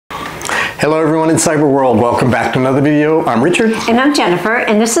Hello everyone in Cyber World. Welcome back to another video. I'm Richard. And I'm Jennifer,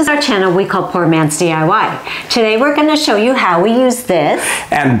 and this is our channel we call Poor Man's DIY. Today we're going to show you how we use this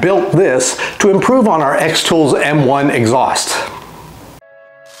and built this to improve on our xTool's M1 exhaust.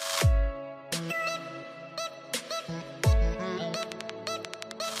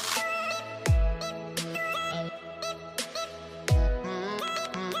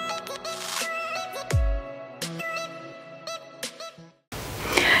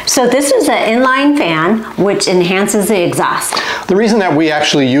 So this is an inline fan which enhances the exhaust. The reason that we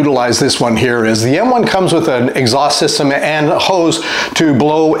actually utilize this one here is the M1 comes with an exhaust system and a hose to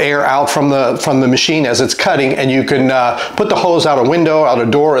blow air out from the machine as it's cutting, and you can put the hose out a window, out a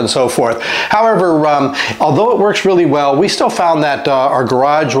door, and so forth. However, although it works really well, we still found that our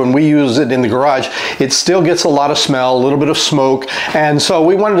garage, when we use it in the garage, it still gets a lot of smell, a little bit of smoke, and so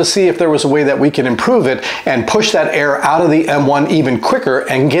we wanted to see if there was a way that we could improve it and push that air out of the M1 even quicker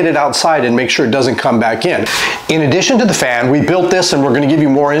and get it outside and make sure it doesn't come back in. In addition to the fan, we built this, and we're going to give you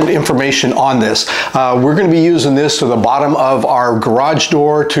more information on this. We're going to be using this to the bottom of our garage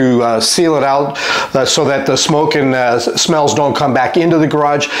door to seal it out so that the smoke and smells don't come back into the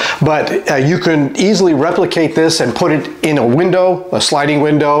garage. But you can easily replicate this and put it in a window, a sliding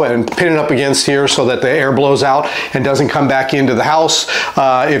window, and pin it up against here so that the air blows out and doesn't come back into the house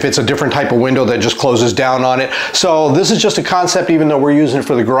if it's a different type of window that just closes down on it. So this is just a concept, even though we're using it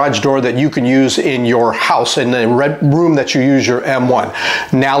for the garage door, that you can use in your house, in the room that you use your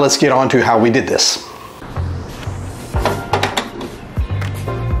M1. Now let's get on to how we did this.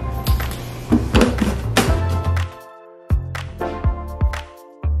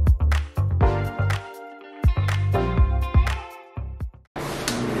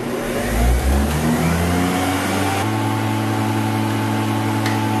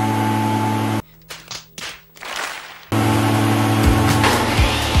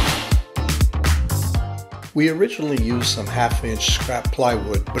 We originally used some 1/2-inch scrap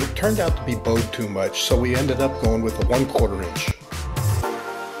plywood, but it turned out to be bowed too much, so we ended up going with a 1/4 inch.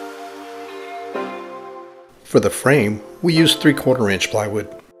 For the frame, we used 3/4 inch plywood.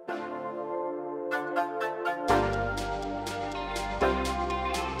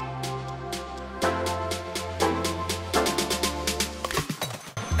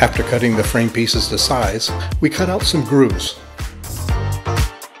 After cutting the frame pieces to size, we cut out some grooves.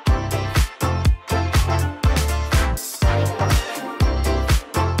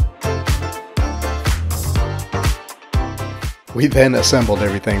 We then assembled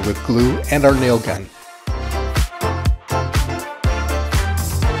everything with glue and our nail gun.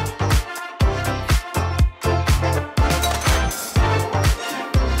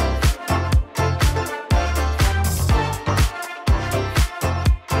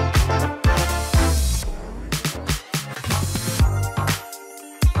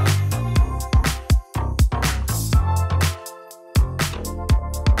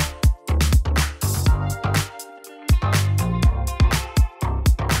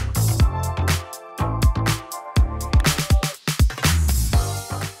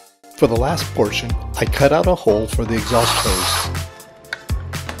 For the last portion, I cut out a hole for the exhaust hose.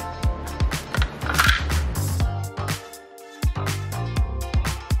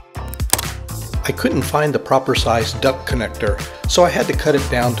 I couldn't find the proper size duct connector, so I had to cut it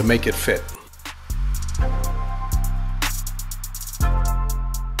down to make it fit.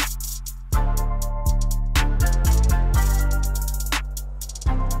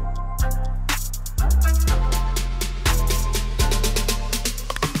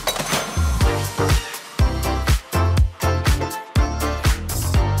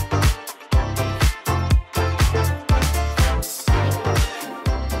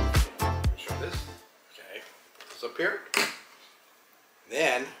 Up here.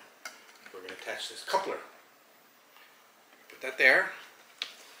 Then we're going to attach this coupler. Put that there.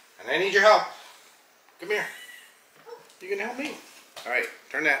 And I need your help. Come here. You can help me. Alright,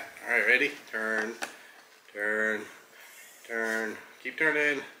 turn that. Alright, ready? Turn, turn, turn. Keep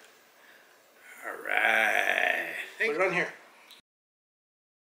turning. Alright. Put it on here.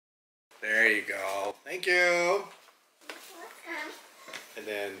 There you go. Thank you. And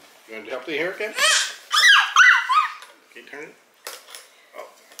then, you want to help me here again? Okay, turn it. Oh,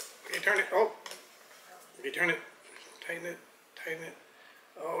 okay, turn it. Oh, okay, turn it. Tighten it. Tighten it.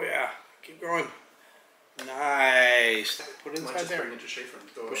 Oh yeah, keep going. Nice. Put it inside there.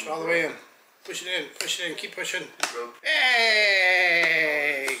 Push it all the way in. Push it in. Push it in. Keep pushing.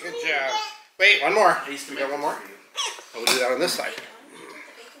 Hey, good job. Wait, one more. We got one more. Oh, we'll do that on this side.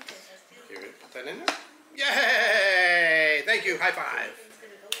 Put that in there. Yay! Thank you. High five.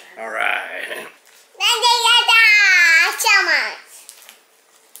 All right.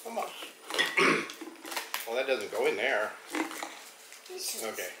 How much? Well, that doesn't go in there.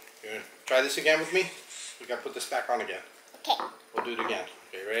 Okay, you gonna try this again with me? We gotta put this back on again. Okay. We'll do it again.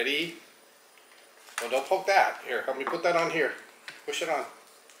 Okay, ready? Well, don't poke that. Here, help me put that on here. Push it on.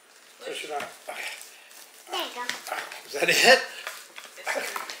 Push it on. Okay. There you go. Is that it? Okay.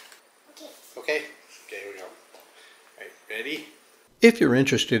 Okay? Okay, here we go. All right, ready? If you're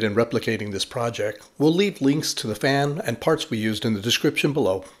interested in replicating this project, we'll leave links to the fan and parts we used in the description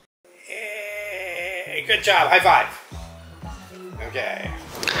below. Hey, good job. High five. Okay.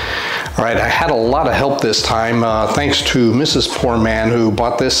 All right, I had a lot of help this time, thanks to Mrs. Poor Man, who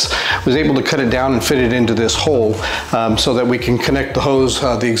bought this, was able to cut it down and fit it into this hole so that we can connect the hose,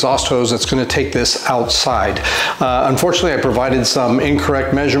 the exhaust hose that's going to take this outside. Unfortunately, I provided some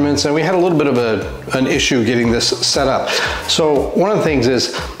incorrect measurements and we had a little bit of an issue getting this set up. So one of the things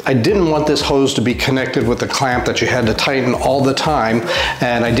is I didn't want this hose to be connected with the clamp that you had to tighten all the time,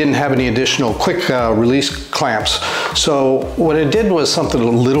 and I didn't have any additional quick release clamps. So what I did was something a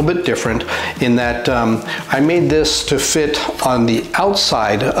little bit different in that I made this to fit on the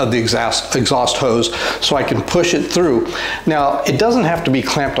outside of the exhaust hose so I can push it through. Now, it doesn't have to be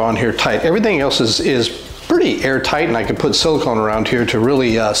clamped on here tight. Everything else is pretty airtight, and I could put silicone around here to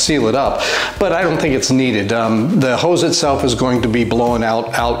really seal it up, but I don't think it's needed. The hose itself is going to be blowing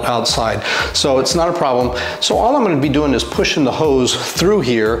outside, so it's not a problem. So all I'm going to be doing is pushing the hose through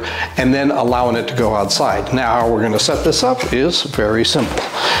here and then allowing it to go outside. Now, how we're going to set this up is very simple.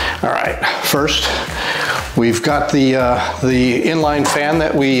 All right, first we've got the inline fan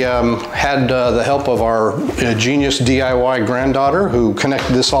that we had the help of our genius DIY granddaughter, who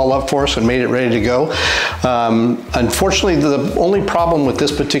connected this all up for us and made it ready to go. Unfortunately, the only problem with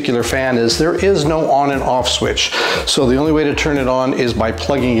this particular fan is there is no on and off switch. So the only way to turn it on is by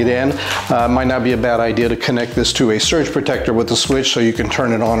plugging it in. Might not be a bad idea to connect this to a surge protector with the switch so you can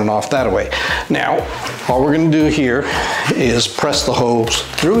turn it on and off that way. Now, all we're going to do here is press the hose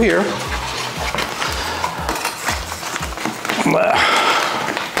through here.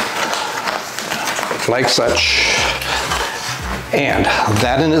 Like such, and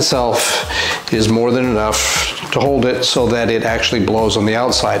that in itself is more than enough to hold it so that it actually blows on the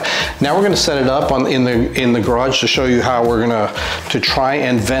outside. Now we're going to set it up in the garage to show you how we're going to try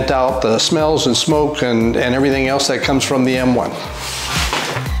and vent out the smells and smoke and everything else that comes from the M1.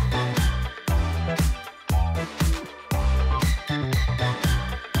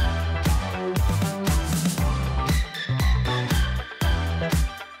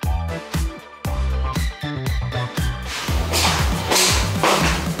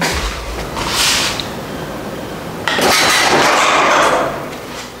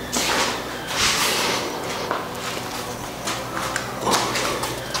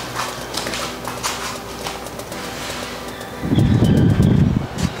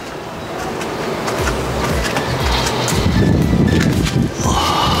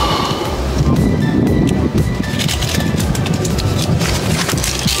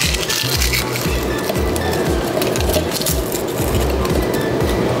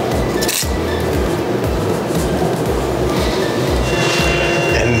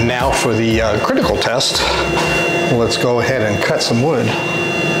 For the critical test, let's go ahead and cut some wood.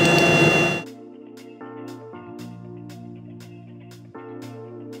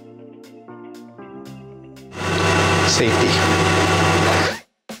 Safety.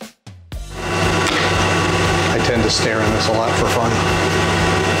 I tend to stare in this a lot for fun.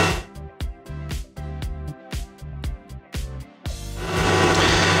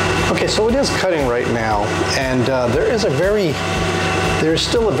 Okay, so it is cutting right now, and there's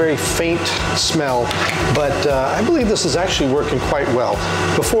still a very faint smell, but I believe this is actually working quite well.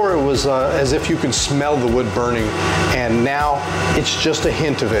 Before it was as if you could smell the wood burning, and now it's just a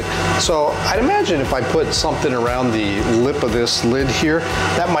hint of it. So I'd imagine if I put something around the lip of this lid here,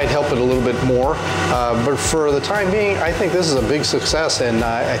 that might help it a little bit more. But for the time being, I think this is a big success, and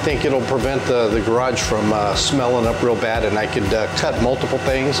I think it'll prevent the garage from smelling up real bad, and I could cut multiple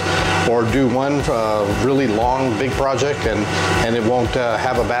things or do one really long, big project, and it won't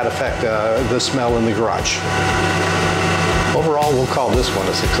have a bad effect, the smell in the garage. Overall, we'll call this one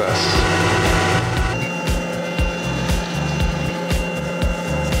a success.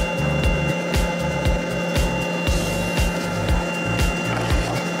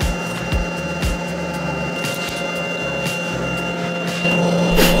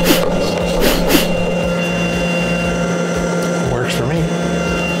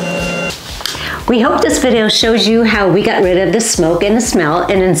 We hope this video shows you how we got rid of the smoke and the smell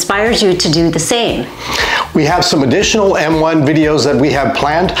and inspires you to do the same. We have some additional M1 videos that we have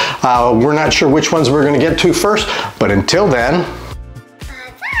planned. We're not sure which ones we're going to get to first, but until then,